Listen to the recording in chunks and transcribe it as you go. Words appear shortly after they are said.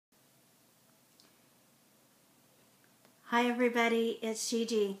Hi everybody, it's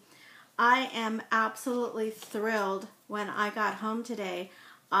Gigi. I am absolutely thrilled when I got home today.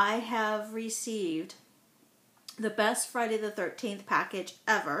 I have received the best Friday the 13th package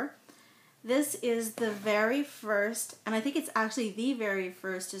ever. This is the very first, and I think it's actually the very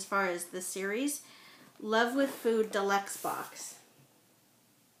first as far as the series, Love with Food Deluxe box.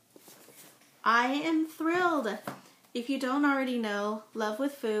 I am thrilled. If you don't already know, Love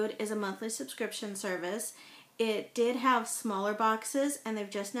with Food is a monthly subscription service. It did have smaller boxes, and they've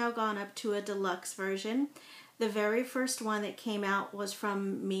just now gone up to a deluxe version. The very first one that came out was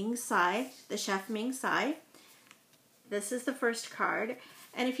from Ming Tsai, the chef Ming Tsai. This is the first card.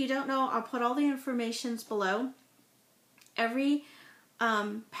 And if you don't know, I'll put all the information below. Every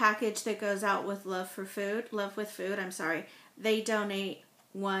package that goes out with Love with Food, they donate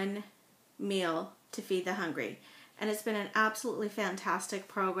one meal to feed the hungry. And it's been an absolutely fantastic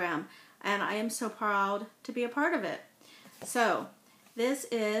program. And I am so proud to be a part of it. So, this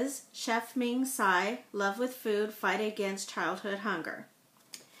is Chef Ming Tsai, Love with Food, Fight Against Childhood Hunger.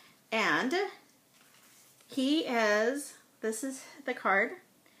 And this is the card.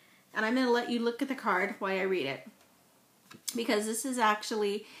 And I'm going to let you look at the card while I read it. Because this is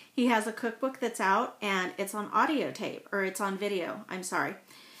actually, he has a cookbook that's out and it's on audio tape, or it's on video, I'm sorry.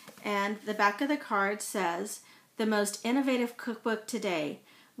 And the back of the card says, the most innovative cookbook today.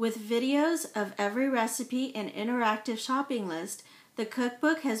 With videos of every recipe and interactive shopping list, the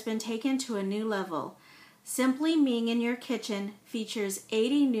cookbook has been taken to a new level. Simply Ming in Your Kitchen features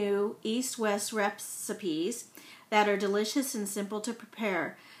 80 new East-West recipes that are delicious and simple to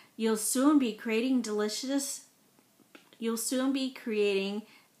prepare. You'll soon be creating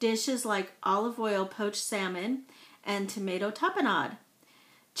dishes like olive oil poached salmon and tomato tapenade,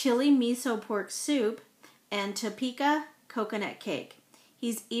 chili miso pork soup, and Topeka coconut cake.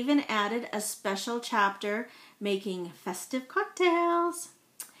 He's even added a special chapter making festive cocktails.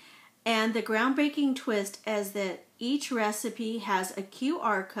 And the groundbreaking twist is that each recipe has a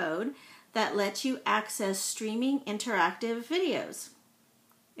QR code that lets you access streaming interactive videos.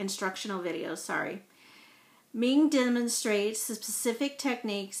 Instructional videos, sorry. Ming demonstrates the specific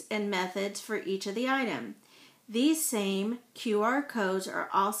techniques and methods for each of the item. These same QR codes are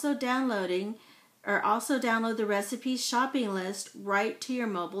also download the recipe's shopping list right to your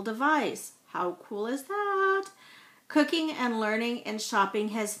mobile device. How cool is that? Cooking and learning and shopping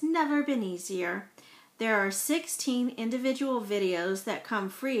has never been easier. There are 16 individual videos that come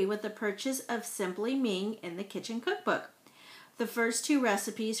free with the purchase of Simply Ming in the Kitchen Cookbook. The first 2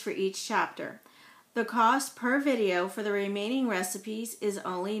 recipes for each chapter. The cost per video for the remaining recipes is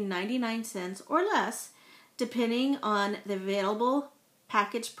only 99 cents or less, depending on the available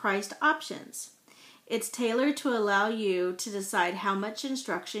package priced options. It's tailored to allow you to decide how much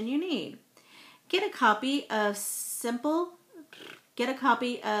instruction you need. Get a copy of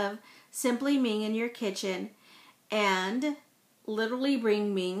Simply Ming in Your Kitchen and literally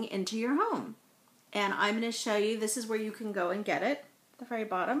bring Ming into your home. And I'm going to show you, this is where you can go and get it, at the very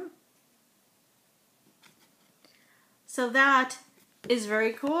bottom. So that is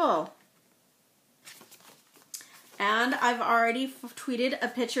very cool. And I've already tweeted a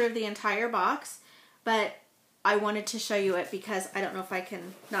picture of the entire box, but I wanted to show you it because I don't know if I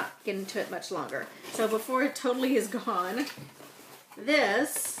can not get into it much longer. So before it totally is gone,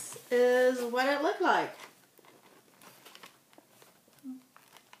 this is what it looked like. Yum,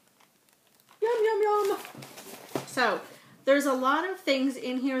 yum, yum. So there's a lot of things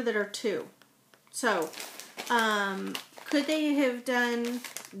in here that are 2. So could they have done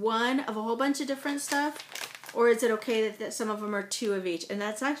one of a whole bunch of different stuff? Or is it okay that some of them are 2 of each? And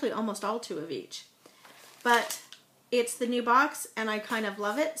that's actually almost all 2 of each. But it's the new box, and I kind of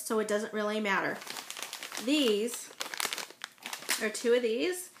love it, so it doesn't really matter. These are 2 of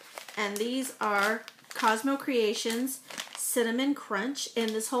these, and these are Cosmo Creations Cinnamon Crunch,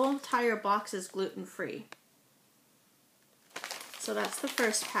 and this whole entire box is gluten-free. So that's the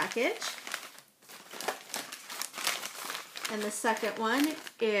first package. And the second one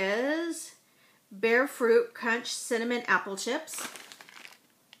is Bear Fruit Crunch Cinnamon Apple Chips.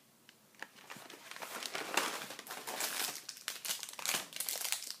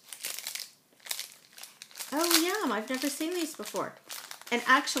 Oh, yum. I've never seen these before. And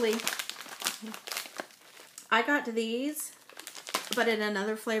actually, I got these, but in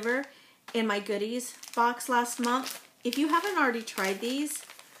another flavor, in my goodies box last month. If you haven't already tried these,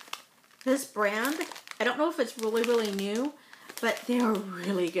 this brand, I don't know if it's really, really new, but they are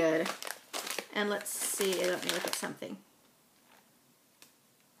really good. And let's see, let me look at something.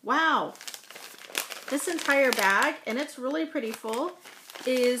 Wow. This entire bag, and it's really pretty full,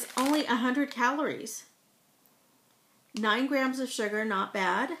 is only 100 calories. 9 grams of sugar, not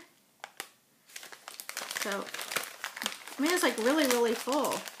bad. So, I mean, it's like really, really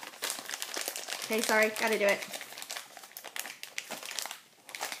full. Okay, sorry, gotta do it.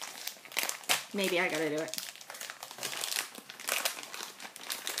 Maybe I gotta do it.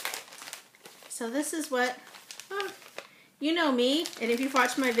 So this is what, you know me, and if you've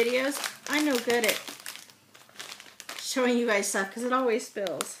watched my videos, I'm no good at showing you guys stuff because it always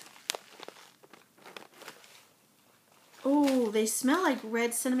spills. Oh, they smell like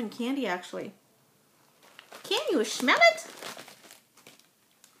red cinnamon candy actually. Can you smell it?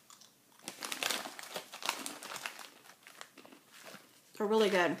 They're really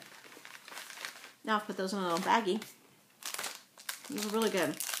good. Now I'll put those in a little baggie. These are really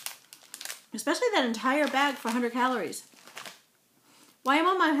good. Especially that entire bag for 100 calories. Why I'm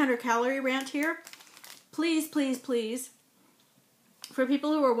on my 100 calorie rant here, please, please, please, for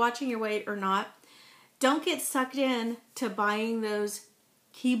people who are watching your weight or not, don't get sucked in to buying those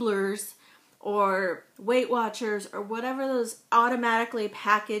Keeblers or Weight Watchers or whatever those automatically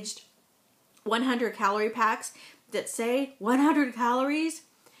packaged 100 calorie packs that say 100 calories,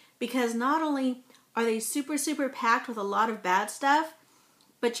 because not only are they super, super packed with a lot of bad stuff,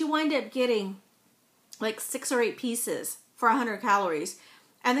 but you wind up getting like 6 or 8 pieces for 100 calories.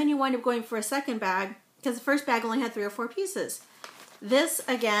 And then you wind up going for a second bag because the first bag only had 3 or 4 pieces. This,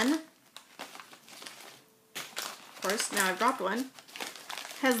 again, of course, now I've dropped one,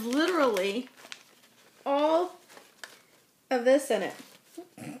 has literally all of this in it.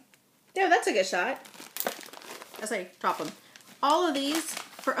 Yeah, that's a good shot. As I drop them. All of these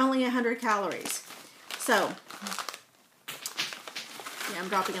for only 100 calories. So, yeah, I'm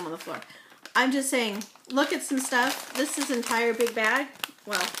dropping them on the floor. I'm just saying, look at some stuff. This is an entire big bag.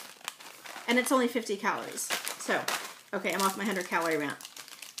 Well, and it's only 50 calories. So, okay, I'm off my 100 calorie rant.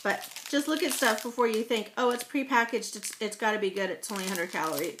 But just look at stuff before you think, oh, it's prepackaged, it's got to be good, it's only 100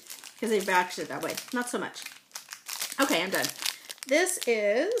 calories. Because they've packaged it that way. Not so much. Okay, I'm done. This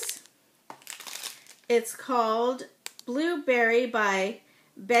is, it's called Blueberry by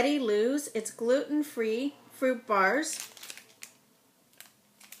Betty Lou's. It's gluten-free fruit bars.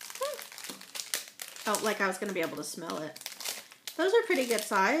 Oh, like I was going to be able to smell it. Those are pretty good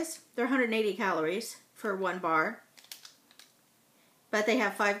size. They're 180 calories for one bar. But they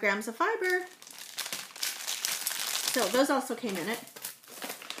have 5 grams of fiber. So those also came in it.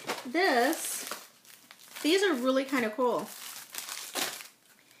 These are really kind of cool.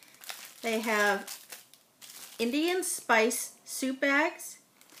 They have Indian spice soup bags.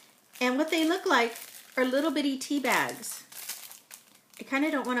 And what they look like are little bitty tea bags. I kind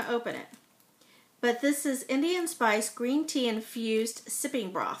of don't want to open it. But this is Indian spice green tea infused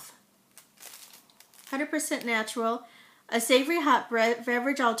sipping broth. 100% natural. A savory hot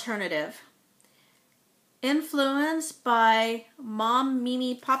beverage alternative. Influenced by Mom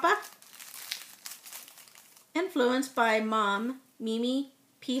Mimi Papa. Influenced by Mom Mimi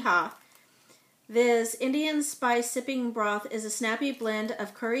Piha. This Indian spice sipping broth is a snappy blend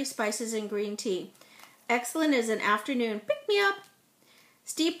of curry spices and green tea. Excellent as an afternoon pick-me-up.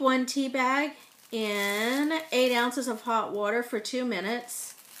 Steep 1 tea bag in 8 ounces of hot water for 2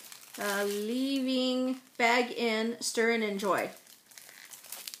 minutes. Leaving bag in, stir and enjoy.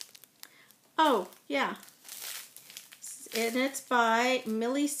 Oh, yeah. And it's by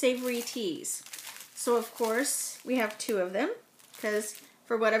Millies Savory Teas. So, of course, we have 2 of them because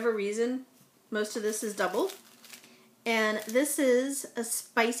for whatever reason, most of this is double. And this is a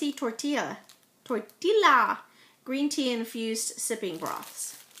spicy tortilla green tea infused sipping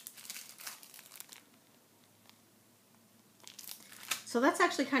broths. So that's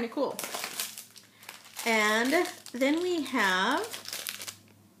actually kind of cool. And then we have,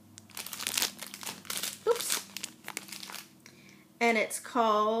 oops, and it's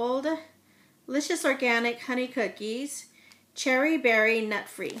called Licious Organic Honey Cookies, Cherry Berry Nut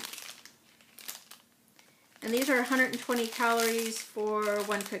Free. And these are 120 calories for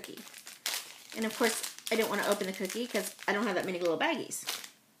 1 cookie. And of course, I didn't want to open the cookie because I don't have that many little baggies.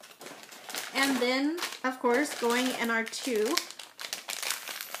 And then, of course, going in our 2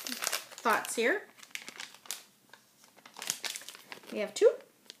 thoughts here. We have 2.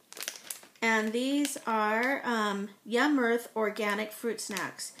 And these are Yum Earth Organic Fruit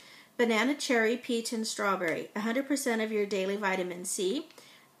Snacks. Banana, cherry, peach, and strawberry. 100% of your daily vitamin C.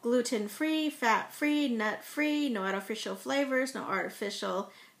 Gluten-free, fat-free, nut-free, no artificial flavors, no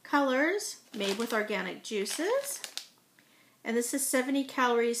artificial colors. Made with organic juices. And this is 70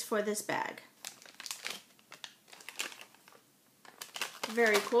 calories for this bag.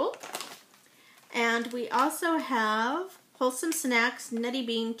 Very cool. And we also have Wholesome Snacks Nutty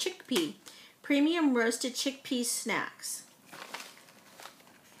Bean Chick Ps. premium roasted chickpea snacks.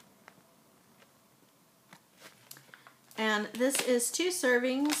 And this is 2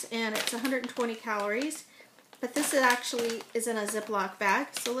 servings, and it's 120 calories. But this actually is in a Ziploc bag,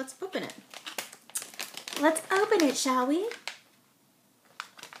 so let's open it. Let's open it, shall we?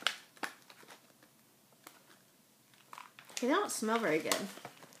 They don't smell very good.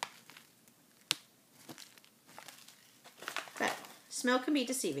 But smell can be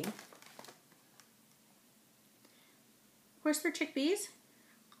deceiving. Where's their chickpeas?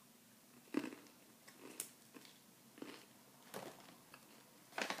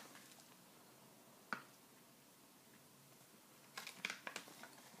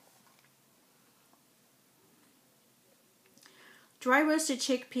 Dry roasted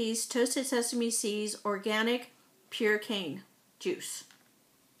chickpeas, toasted sesame seeds, organic, pure cane juice.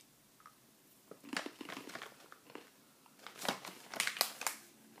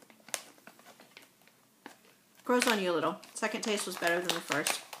 Grows on you a little. Second taste was better than the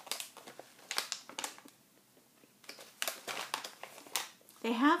first.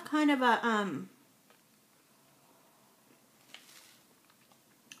 They have kind of a,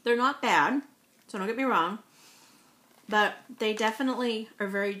 they're not bad, so don't get me wrong. But they definitely are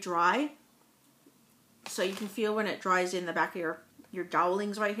very dry. So you can feel when it dries in the back of your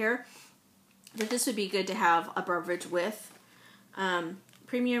jowlings right here. But this would be good to have a beverage with.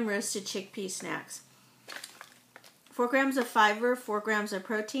 Premium roasted chickpea snacks. 4 grams of fiber, 4 grams of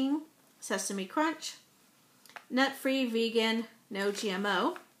protein. Sesame Crunch. Nut-free, vegan, no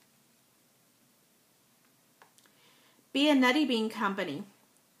GMO. Be a Nutty Bean Company.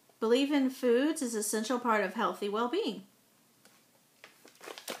 Believe in foods is an essential part of healthy well-being.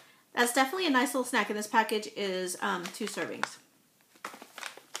 That's definitely a nice little snack, and this package is 2 servings.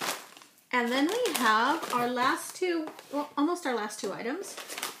 And then we have our last 2, well, almost our last 2 items.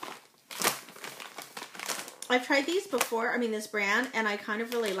 I've tried these before, I mean this brand, and I kind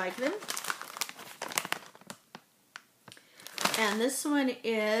of really like them. And this one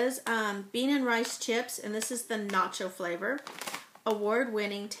is bean and rice chips, and this is the nacho flavor.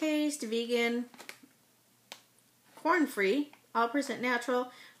 Award-winning taste, vegan, corn-free, all percent natural,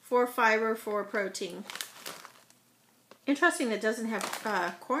 4 fiber, 4 protein. Interesting that it doesn't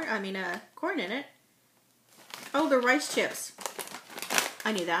have corn in it. Oh, the rice chips.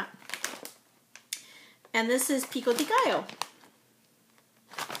 I knew that. And this is pico de gallo.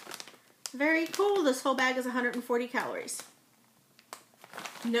 Very cool. This whole bag is 140 calories.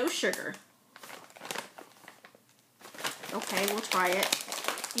 No sugar. Okay, we'll try it.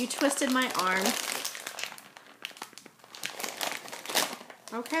 You twisted my arm.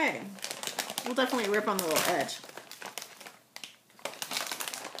 Okay. We'll definitely rip on the little edge.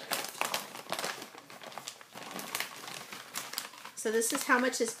 So this is how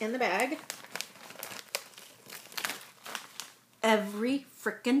much is in the bag. Every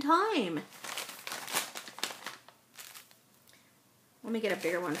frickin' time. Let me get a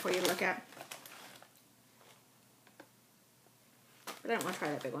bigger one for you to look at. But I don't want to try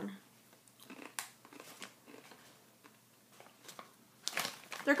that big one.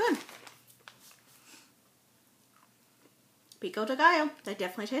 They're good. Pico de gallo. They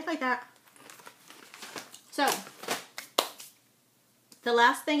definitely taste like that. So, the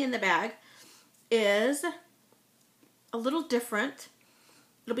last thing in the bag is a little different.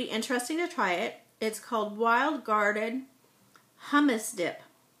 It'll be interesting to try it. It's called Wild Garden Hummus Dip.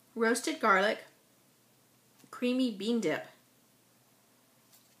 Roasted garlic, creamy bean dip.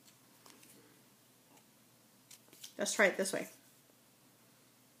 Let's try it this way.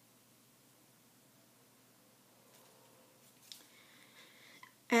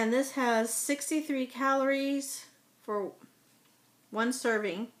 And this has 63 calories for 1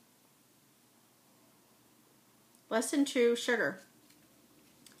 serving. Less than 2 sugar.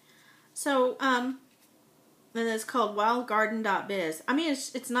 So, and it's called wildgarden.biz. I mean,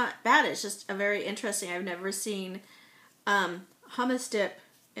 it's not bad. It's just a very interesting. I've never seen hummus dip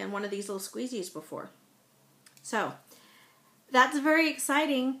in one of these little squeezies before. So, that's very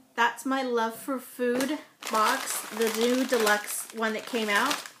exciting. That's my Love for Food box, the new Deluxe one that came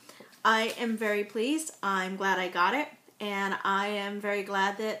out. I am very pleased. I'm glad I got it. And I am very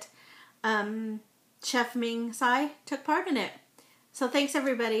glad that Chef Ming Tsai took part in it. So thanks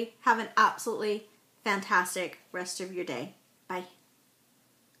everybody. Have an absolutely fantastic rest of your day. Bye.